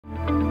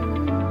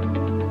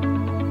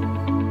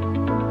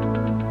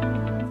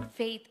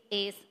faith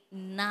is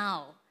now.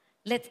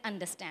 Let's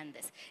understand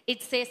this. It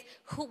says,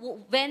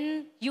 when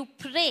you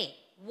pray,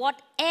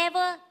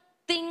 whatever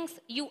things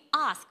you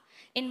ask.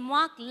 In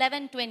Mark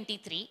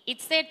 11:23, it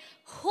said,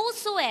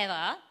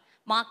 whosoever,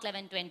 Mark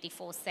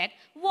 11:24 said,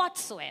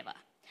 whatsoever.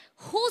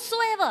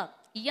 Whosoever,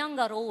 young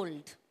or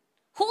old.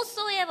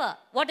 Whosoever,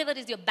 whatever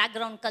is your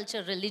background,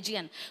 culture,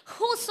 religion.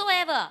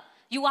 Whosoever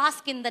you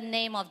ask in the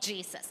name of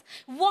Jesus.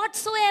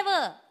 Whatsoever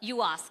you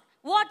ask.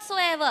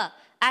 Whatsoever,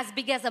 as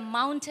big as a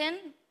mountain.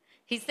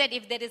 He said,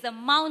 if there is a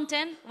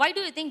mountain, why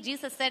do you think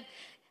Jesus said,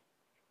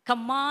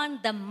 command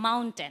the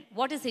mountain?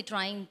 What is he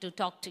trying to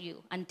talk to you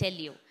and tell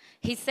you?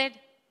 He said,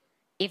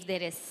 if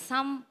there is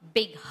some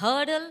big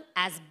hurdle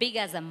as big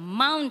as a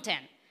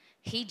mountain,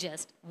 he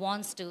just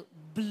wants to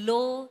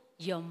blow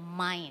your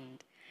mind.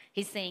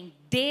 He's saying,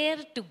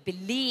 dare to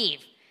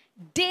believe,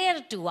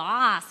 dare to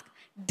ask,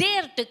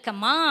 dare to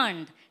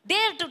command,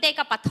 dare to take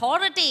up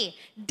authority,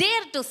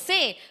 dare to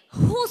say,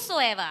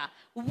 whosoever,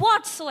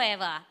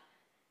 whatsoever.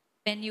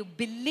 When you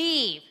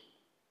believe,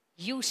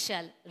 you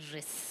shall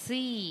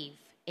receive.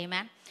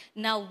 Amen.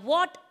 Now,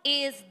 what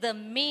is the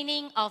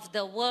meaning of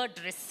the word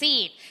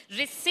receive?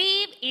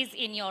 Receive is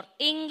in your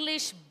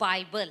English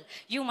Bible.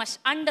 You must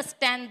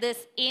understand this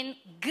in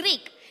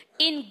Greek.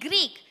 In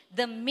Greek,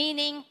 the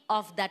meaning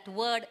of that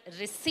word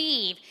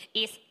receive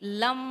is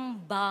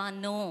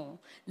lambano.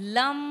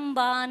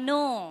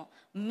 Lambano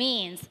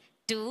means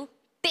to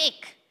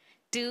take,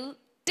 to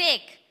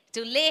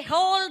lay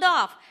hold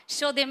of.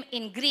 Show them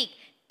in Greek.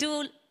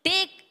 To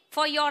take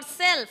for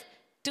yourself,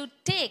 to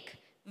take.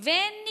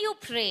 When you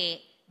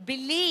pray,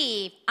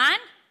 believe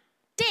and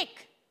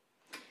take.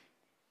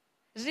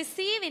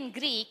 Receive in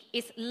Greek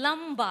is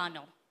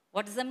lambano.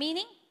 What is the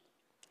meaning?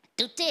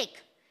 To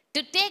take.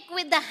 To take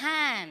with the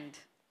hand.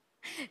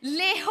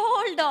 Lay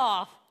hold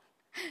of.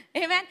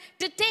 Amen.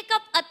 To take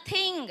up a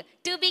thing.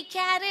 To be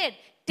carried.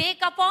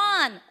 Take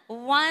upon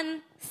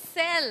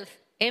oneself.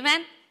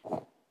 Amen.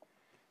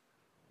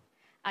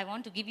 I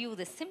want to give you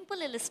the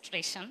simple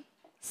illustration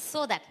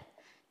so that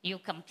you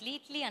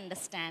completely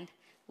understand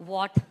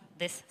what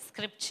this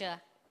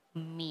scripture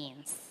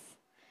means.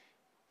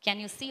 Can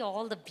you see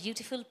all the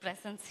beautiful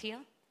presents here?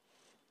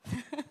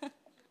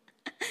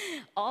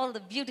 All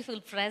the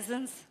beautiful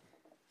presents.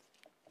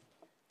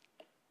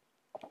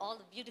 All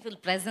the beautiful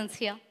presents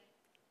here.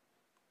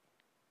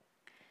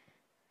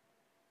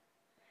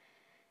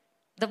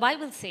 The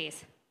Bible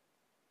says,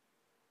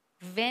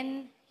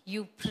 when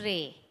you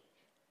pray,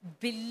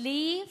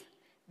 believe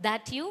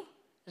that you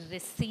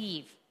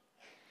receive.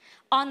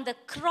 On the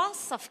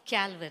cross of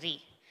Calvary,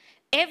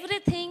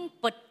 everything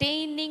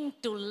pertaining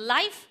to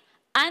life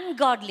and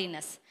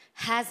godliness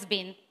has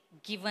been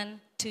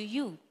given to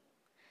you.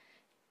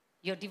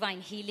 Your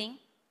divine healing,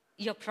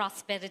 your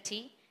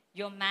prosperity,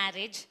 your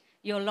marriage,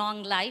 your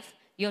long life,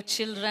 your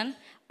children,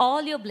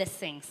 all your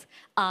blessings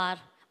are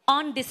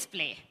on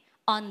display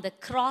on the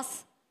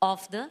cross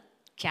of the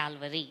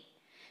Calvary.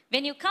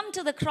 When you come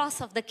to the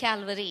cross of the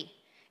Calvary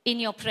in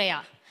your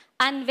prayer,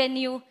 and when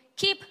you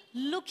keep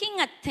looking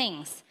at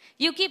things,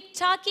 you keep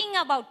talking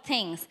about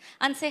things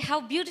and say how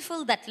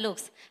beautiful that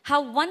looks,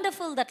 how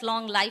wonderful that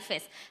long life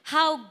is,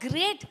 how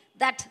great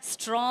that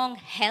strong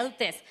health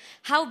is,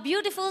 how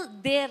beautiful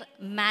their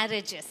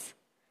marriage is.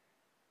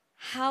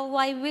 How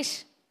I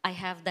wish I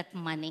have that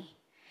money.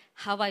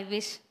 How I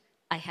wish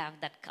I have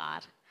that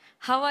car.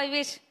 How I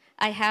wish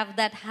I have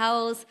that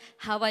house.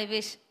 How I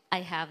wish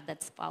I have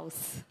that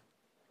spouse.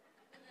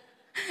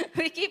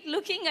 We keep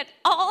looking at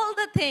all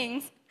the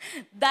things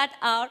that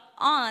are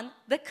on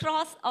the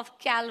cross of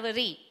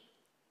Calvary.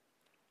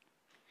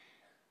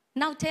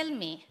 Now tell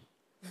me,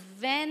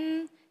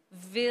 when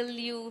will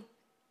you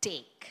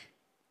take?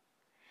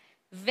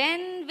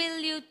 When will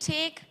you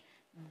take?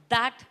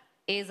 That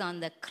is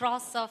on the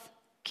cross of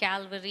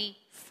Calvary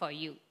for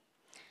you.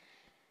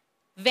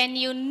 When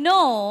you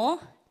know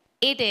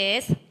it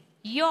is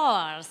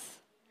yours.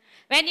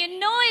 When you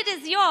know it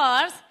is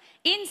yours,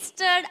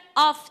 instead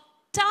of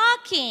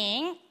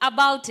talking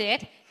about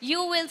it,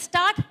 you will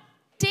start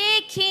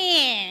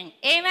taking.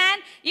 Amen.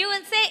 You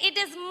will say, it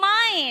is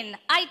mine.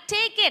 I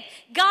take it.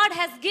 God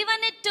has given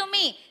it to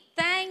me.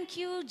 Thank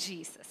you,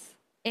 Jesus.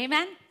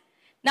 Amen.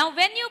 Now,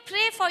 when you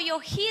pray for your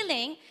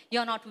healing,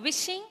 you're not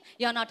wishing,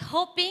 you're not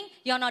hoping,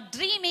 you're not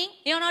dreaming,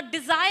 you're not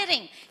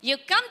desiring. You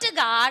come to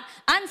God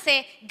and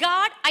say,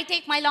 God, I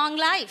take my long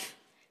life.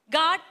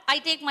 God, I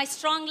take my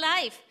strong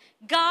life.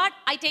 God,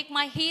 I take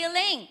my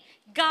healing.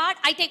 God,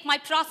 I take my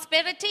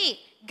prosperity.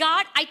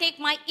 God, I take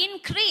my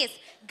increase.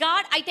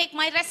 God, I take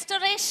my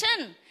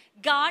restoration.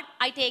 God,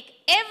 I take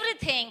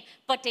everything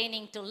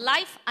pertaining to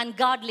life and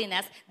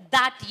godliness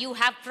that you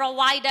have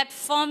provided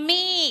for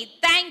me.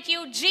 Thank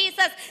you,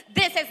 Jesus.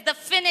 This is the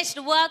finished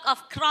work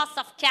of cross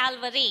of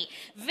Calvary.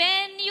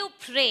 When you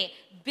pray,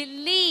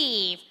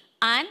 believe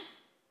and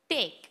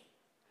take.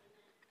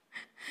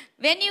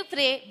 When you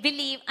pray,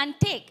 believe and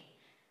take.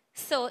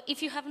 So,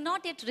 if you have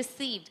not yet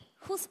received,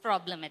 whose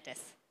problem it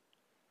is?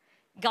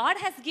 God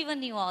has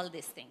given you all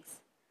these things.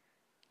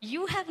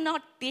 You have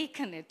not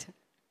taken it.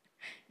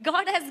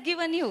 God has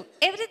given you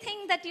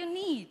everything that you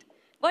need.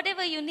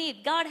 Whatever you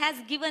need, God has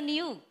given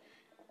you.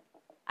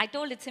 I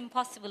told it's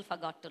impossible for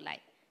God to lie.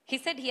 He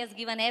said he has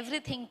given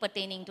everything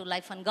pertaining to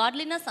life and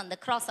godliness on the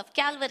cross of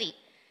Calvary.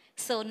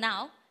 So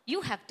now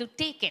you have to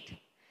take it.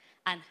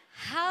 And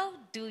how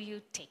do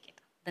you take it?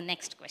 The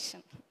next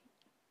question.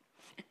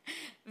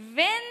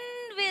 When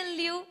will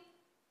you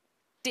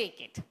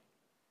take it?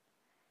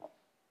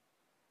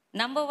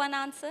 Number one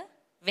answer,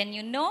 when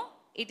you know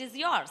it is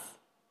yours.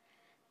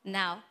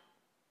 Now,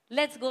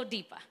 let's go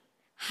deeper.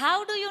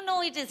 How do you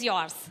know it is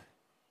yours?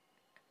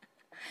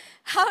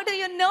 How do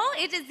you know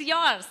it is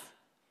yours?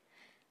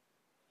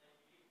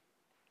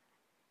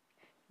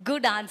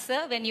 Good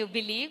answer, when you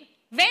believe.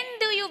 When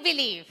do you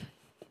believe?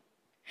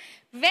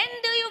 When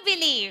do you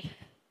believe?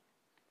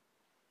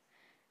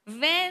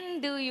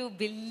 When do you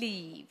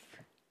believe?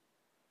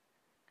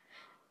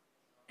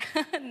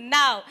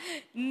 Now,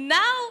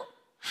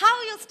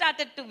 how you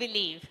started to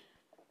believe?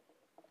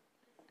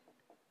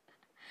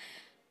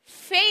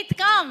 Faith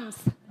comes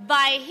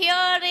by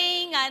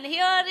hearing and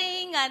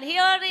hearing and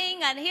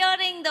hearing and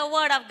hearing the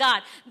word of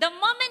God. The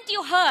moment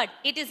you heard,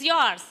 it is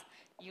yours.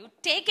 You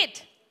take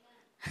it.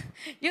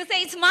 You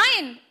say, it's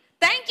mine.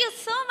 Thank you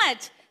so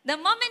much. The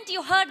moment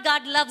you heard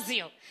God loves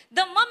you,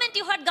 the moment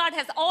you heard God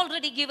has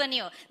already given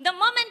you, the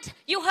moment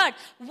you heard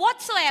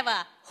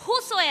whatsoever,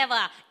 whosoever,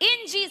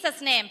 in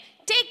Jesus' name,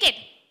 take it.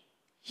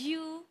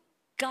 You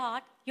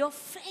got your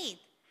faith.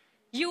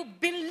 You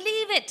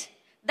believe it.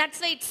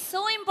 That's why it's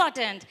so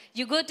important.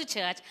 You go to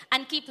church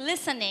and keep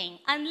listening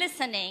and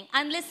listening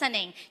and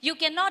listening. You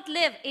cannot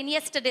live in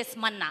yesterday's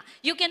manna.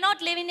 You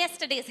cannot live in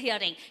yesterday's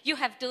hearing. You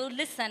have to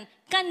listen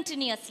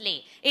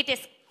continuously. It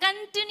is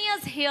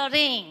continuous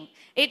hearing.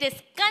 It is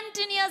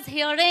continuous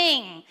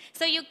hearing.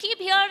 So you keep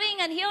hearing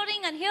and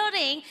hearing and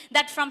hearing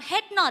that from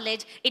head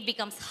knowledge, it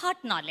becomes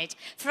heart knowledge.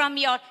 From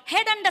your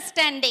head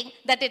understanding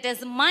that it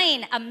is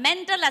mine, a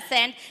mental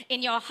assent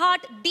in your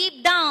heart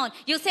deep down.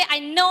 You say, I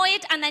know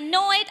it and I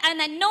know it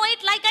and I know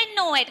it like I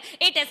know it.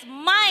 It is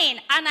mine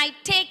and I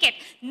take it.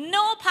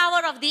 No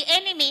power of the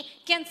enemy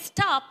can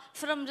stop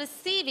from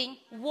receiving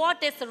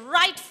what is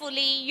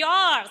rightfully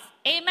yours.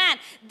 Amen.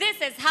 This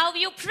is how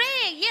you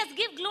pray. Yes,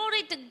 give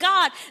glory to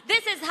God.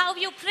 This is how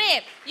you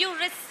pray. You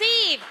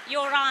receive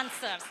your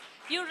answers.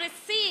 You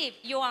receive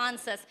your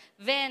answers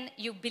when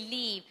you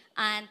believe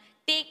and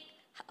take,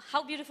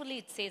 how beautifully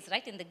it says,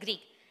 right, in the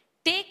Greek.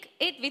 Take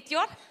it with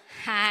your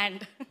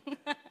hand.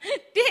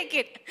 Take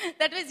it.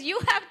 That means you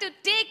have to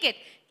take it.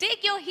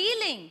 Take your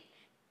healing.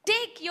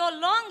 Take your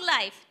long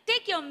life.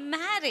 Take your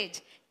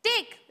marriage.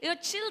 Take your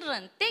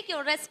children. Take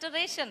your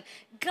restoration.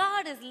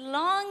 God is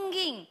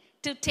longing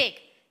to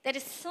take. There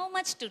is so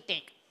much to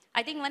take.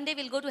 I think one day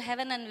we'll go to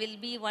heaven and we'll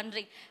be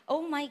wondering,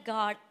 oh my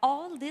God,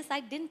 all this I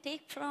didn't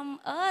take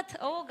from earth.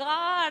 Oh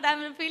God,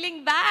 I'm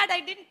feeling bad.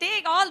 I didn't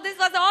take. All this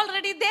was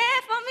already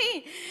there for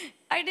me.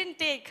 I didn't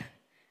take.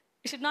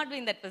 We should not be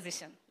in that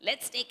position.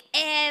 Let's take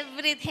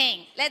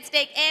everything. Let's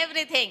take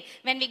everything.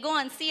 When we go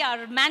and see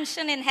our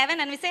mansion in heaven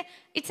and we say,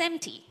 it's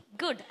empty.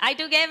 Good. I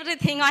took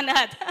everything on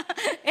earth.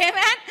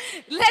 Amen.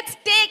 Let's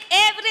take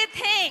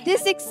everything.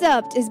 This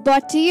excerpt is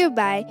brought to you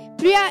by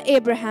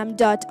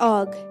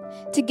PriyaAbraham.org.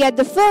 To get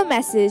the full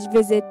message,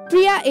 visit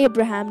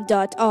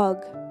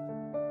PriyaAbraham.org.